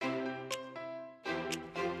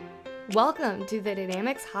Welcome to the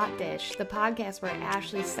Dynamics Hot Dish, the podcast where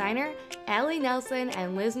Ashley Steiner, Allie Nelson,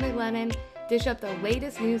 and Liz McLennan dish up the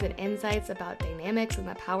latest news and insights about Dynamics and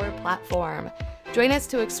the Power Platform. Join us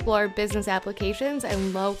to explore business applications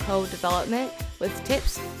and low-code development with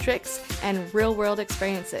tips, tricks, and real-world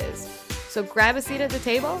experiences. So grab a seat at the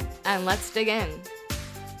table and let's dig in.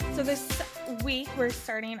 So this week we're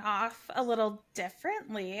starting off a little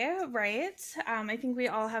differently, right? I think we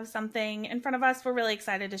all have something in front of us. We're really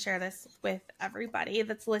excited to share this with everybody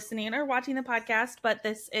that's listening or watching the podcast, but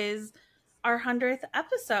this is our 100th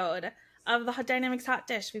episode of the Dynamics Hot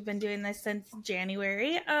Dish. We've been doing this since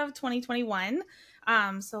January of 2021.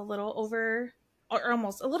 So a little over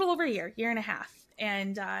a year and a half.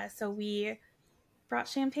 And so we brought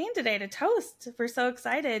champagne today to toast. We're so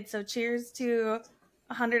excited. So cheers to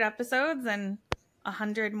 100 episodes and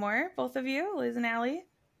 100 more, both of you, Liz and Allie.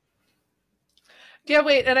 Yeah,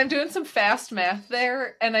 wait, and I'm doing some fast math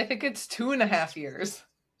there, and I think it's 2.5 years.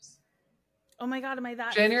 Oh my God, am I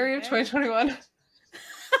that January of 2021.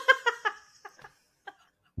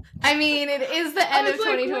 I mean, it is the end of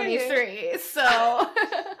 2023, so...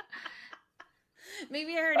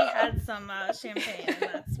 Maybe I already had some champagne, and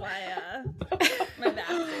that's why my back's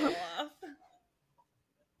a little off.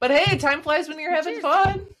 But hey, time flies when you're having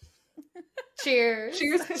fun. Cheers.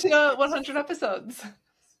 Cheers to 100 episodes.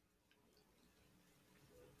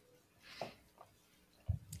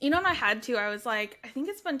 You know, in my head, too, I was like, I think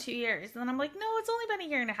it's been 2 years. And then I'm like, no, it's only been a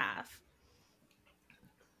year and a half.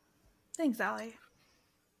 Thanks, Allie.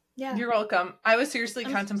 Yeah. You're welcome. I was seriously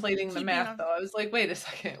contemplating the math, though. I was like, wait a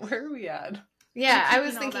second, where are we at? Yeah, I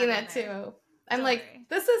was thinking that too. I'm like,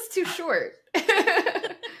 this is too short.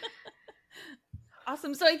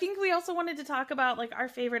 Awesome. So I think we also wanted to talk about like our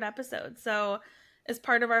favorite episodes. So as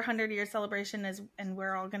part of our 100-year celebration and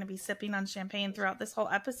we're all going to be sipping on champagne throughout this whole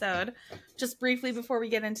episode. Just briefly before we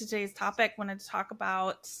get into today's topic, wanted to talk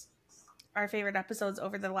about our favorite episodes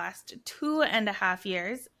over the last 2.5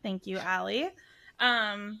 years. Thank you, Allie.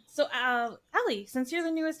 So Allie, since you're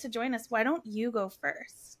the newest to join us, why don't you go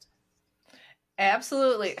first?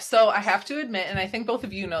 Absolutely. So I have to admit, and I think both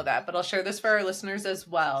of you know that, but I'll share this for our listeners as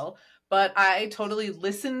well. But I totally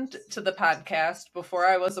listened to the podcast before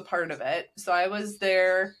I was a part of it. So I was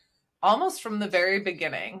there almost from the very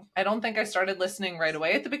beginning. I don't think I started listening right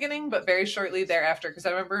away at the beginning, but very shortly thereafter, because I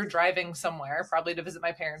remember driving somewhere, probably to visit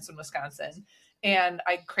my parents in Wisconsin, and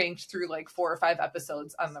I cranked through like 4 or 5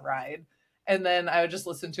 episodes on the ride. And then I would just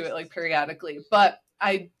listen to it like periodically. But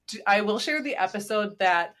I will share the episode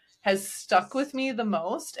that has stuck with me the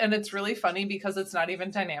most. And it's really funny because it's not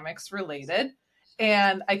even Dynamics related.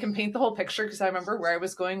 And I can paint the whole picture because I remember where I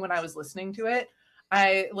was going when I was listening to it.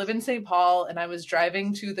 I live in St. Paul and I was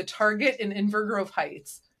driving to the Target in Inver Grove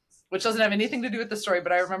Heights, which doesn't have anything to do with the story,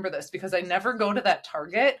 but I remember this because I never go to that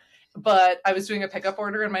Target, but I was doing a pickup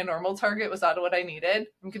order and my normal Target was out of what I needed.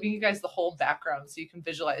 I'm giving you guys the whole background so you can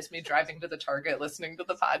visualize me driving to the Target listening to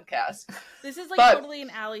the podcast. This is totally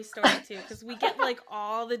an Allie story too, because we get like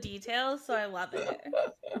all the details, so I love it.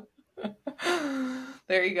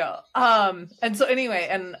 There you go. And so anyway,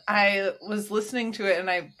 and I was listening to it and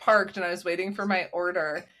I parked and I was waiting for my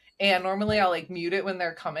order, and normally I'll like mute it when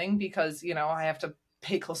they're coming because, you know, I have to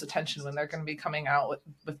pay close attention when they're going to be coming out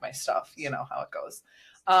with my stuff, you know how it goes.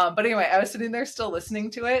 But anyway, I was sitting there still listening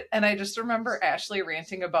to it and I just remember Ashley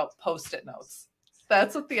ranting about Post-it notes.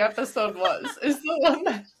 That's what the episode was. Is the one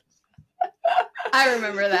that I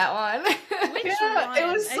remember that one. Which yeah, one?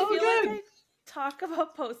 It was so good. Like I talk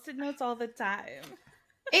about Post-it notes all the time.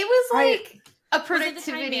 It was like a productivity. Was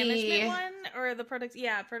it the time management one or the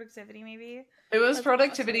productivity maybe? It was That's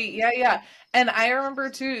productivity. awesome. Yeah. And I remember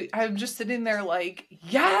too, I'm just sitting there like,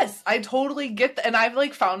 yes, I totally get that. And I've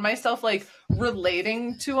like found myself like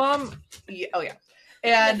relating to them. Yeah, oh yeah.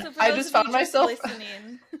 And so for I those just of you found myself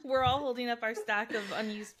listening. We're all holding up our stack of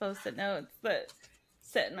unused Post-it notes that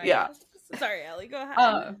sit in our desks. Sorry, Allie, go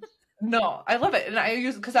ahead. No, I love it. And I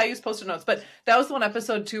use Post-it notes, but that was the one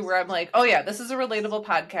episode too where I'm like, oh yeah, this is a relatable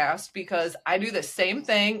podcast because I do the same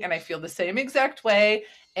thing and I feel the same exact way.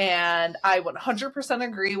 And I 100%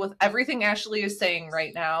 agree with everything Ashley is saying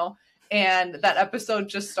right now. And that episode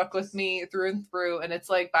just stuck with me through and through. And it's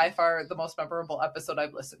like by far the most memorable episode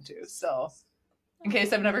I've listened to. So in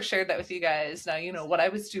case I've never shared that with you guys, now you know what I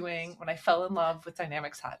was doing when I fell in love with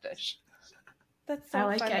Dynamics Hot Dish. That's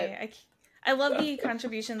so funny. I love the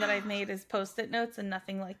contribution that I've made is Post-it notes and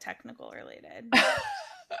nothing like technical related.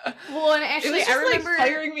 Well, and actually, I remember like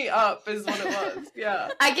firing me up is what it was. Yeah,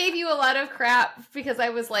 I gave you a lot of crap because I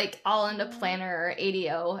was like all into Planner or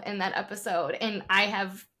ADO in that episode, and I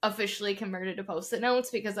have officially converted to Post-it notes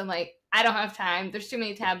because I'm like, I don't have time. There's too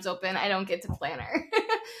many tabs open. I don't get to Planner.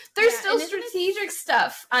 There's still strategic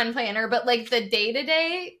stuff on Planner, but like the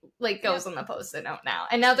day-to-day like goes on the Post-it note now.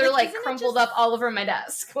 And now they're like crumpled up all over my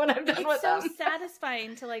desk when I'm done with them. It's so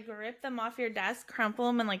satisfying to like rip them off your desk, crumple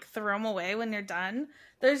them, and like throw them away when you're done.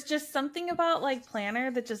 There's just something about like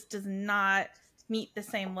Planner that just does not meet the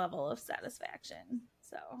same level of satisfaction.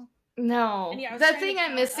 So no, the thing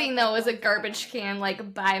I'm missing though is a garbage can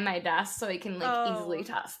like by my desk so I can like easily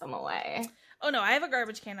toss them away. Oh no, I have a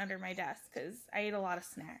garbage can under my desk because I eat a lot of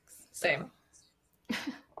snacks. Same.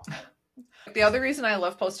 The other reason I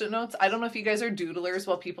love Post-it notes, I don't know if you guys are doodlers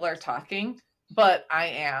while people are talking, but I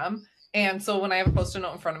am. And so when I have a Post-it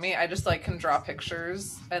note in front of me, I just like can draw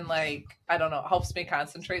pictures and like, I don't know, it helps me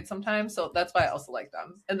concentrate sometimes. So that's why I also like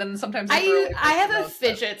them. And then sometimes I have a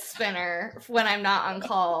fidget spinner when I'm not on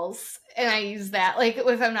calls, and I use that like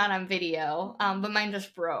if I'm not on video. But mine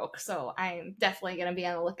just broke, so I'm definitely gonna be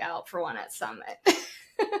on the lookout for one at Summit.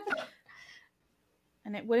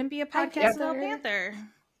 And it wouldn't be a podcast without Panther.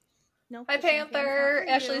 No. Hi Panther.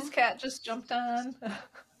 Ashley's cat just jumped on.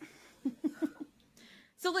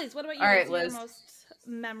 So Liz, what about you? All right, What's Liz. your most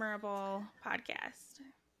memorable podcast?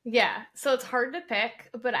 Yeah, so it's hard to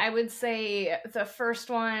pick, but I would say the first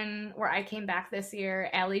one where I came back this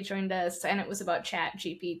year, Allie joined us, and it was about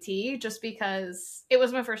ChatGPT, just because it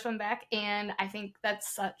was my first one back, and I think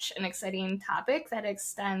that's such an exciting topic that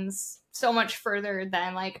extends so much further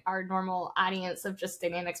than like our normal audience of just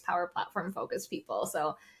Dynamics Power Platform focused people.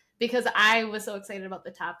 So because I was so excited about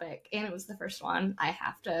the topic and it was the first one, I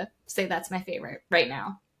have to say that's my favorite right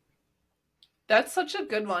now. That's such a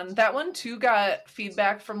good one. That one too got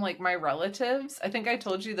feedback from like my relatives. I think I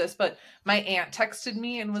told you this, but my aunt texted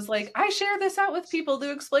me and was like, I share this out with people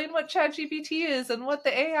to explain what ChatGPT is and what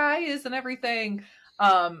the AI is and everything.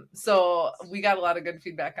 So we got a lot of good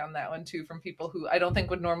feedback on that one too from people who I don't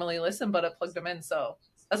think would normally listen, but it plugged them in. So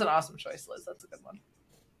that's an awesome choice, Liz. That's a good one.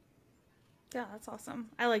 Yeah, that's awesome.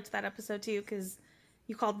 I liked that episode too because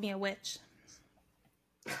you called me a witch.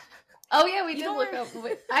 Oh yeah, we did look up.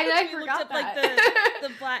 I forgot up, that.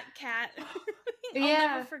 Like the black cat. I'll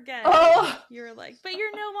never forget. Oh, you were like, but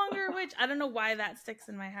you're no longer a witch. I don't know why that sticks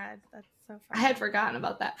in my head. That's so funny. I had forgotten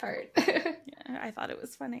about that part. Yeah, I thought it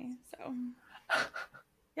was funny. So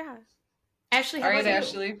yeah, Ashley, all right,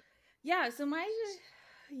 Ashley.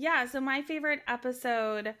 So my favorite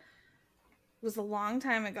episode was a long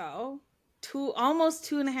time ago. Almost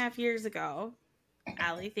 2.5 years ago.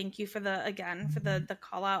 Allie, thank you for the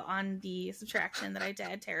call out on the subtraction that I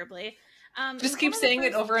did terribly. Just keep saying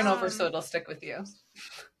it over and over so it'll stick with you.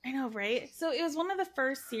 I know, right? So it was one of the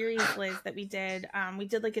first series, Liz, that we did. We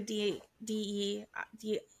did like a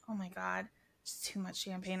oh my god, it's too much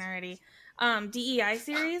champagne already. DEI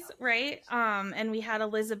series, right? And we had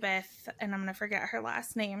Elizabeth, and I'm gonna forget her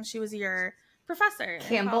last name. She was your professor,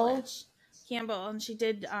 Campbell, and she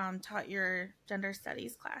did taught your gender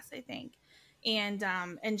studies class, I think. And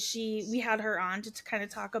we had her on to kind of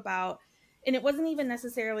talk about, and it wasn't even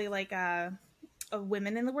necessarily like a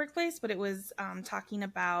women in the workplace, but it was talking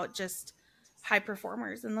about just high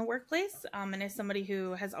performers in the workplace. And as somebody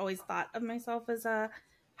who has always thought of myself as a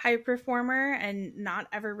high performer and not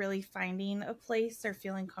ever really finding a place or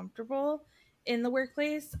feeling comfortable in the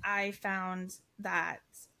workplace, I found that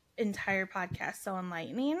entire podcast so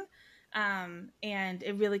enlightening. And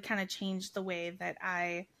it really kind of changed the way that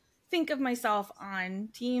I think of myself on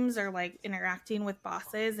teams or like interacting with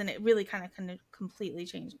bosses, and it really kind of completely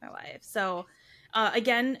changed my life. So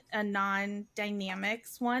again, a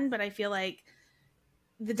non-dynamics one, but I feel like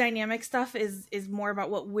the dynamic stuff is more about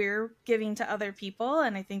what we're giving to other people,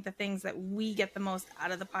 and I think the things that we get the most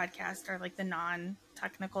out of the podcast are like the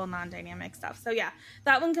non-technical, non-dynamic stuff. So yeah,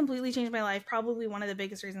 that one completely changed my life. Probably one of the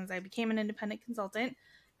biggest reasons I became an independent consultant,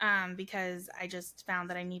 because I just found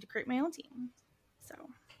that I need to create my own team. So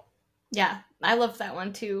yeah, I loved that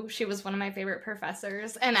one too. She was one of my favorite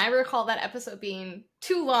professors. And I recall that episode being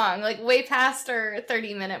too long, like way past our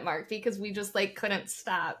 30-minute mark, because we just like couldn't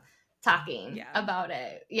stop talking about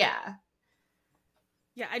it. Yeah.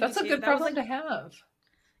 Yeah, that's a good problem to have.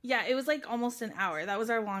 Yeah, it was like almost an hour. That was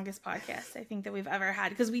our longest podcast, I think, that we've ever had,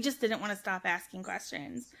 because we just didn't want to stop asking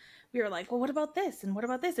questions. We were like, well, what about this? And what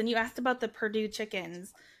about this? And you asked about the Purdue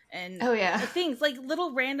chickens and things, like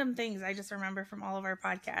little random things I just remember from all of our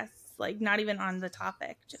podcasts, like not even on the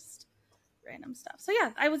topic, just random stuff. So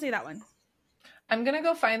yeah, I would say that one. I'm going to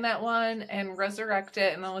go find that one and resurrect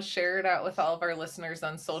it, and I'll share it out with all of our listeners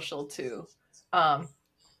on social too.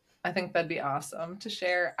 I think that'd be awesome to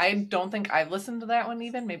share. I don't think I've listened to that one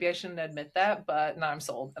even. Maybe I shouldn't admit that, but now I'm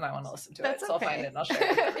sold and I want to listen to it. So I'll find it and I'll share it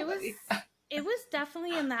with everybody. It was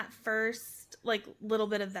definitely in that first, like, little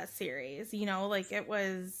bit of that series, you know, like, it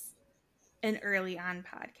was an early on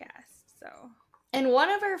podcast, so. And one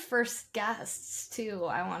of our first guests, too,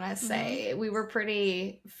 I want to say. We were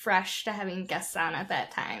pretty fresh to having guests on at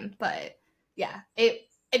that time. But, yeah,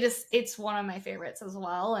 it's one of my favorites as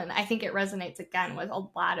well. And I think it resonates, again, with a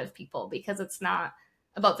lot of people because it's not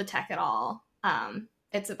about the tech at all.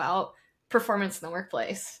 It's about performance in the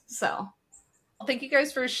workplace, so... Thank you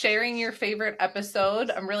guys for sharing your favorite episode.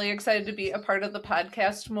 I'm really excited to be a part of the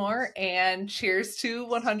podcast more, and cheers to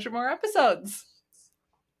 100 more episodes.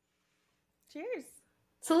 Cheers.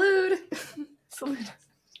 Salute. Salute.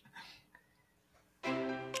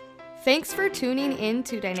 Thanks for tuning in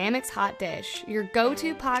to Dynamics Hot Dish, your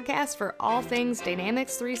go-to podcast for all things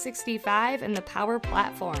Dynamics 365 and the Power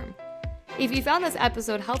Platform. If you found this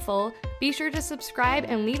episode helpful, be sure to subscribe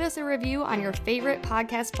and leave us a review on your favorite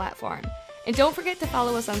podcast platform. And don't forget to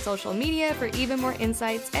follow us on social media for even more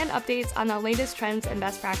insights and updates on the latest trends and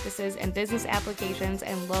best practices in business applications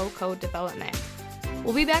and low-code development.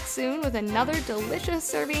 We'll be back soon with another delicious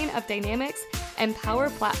serving of Dynamics and Power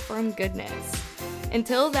Platform goodness.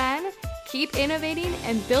 Until then, keep innovating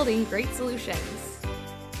and building great solutions.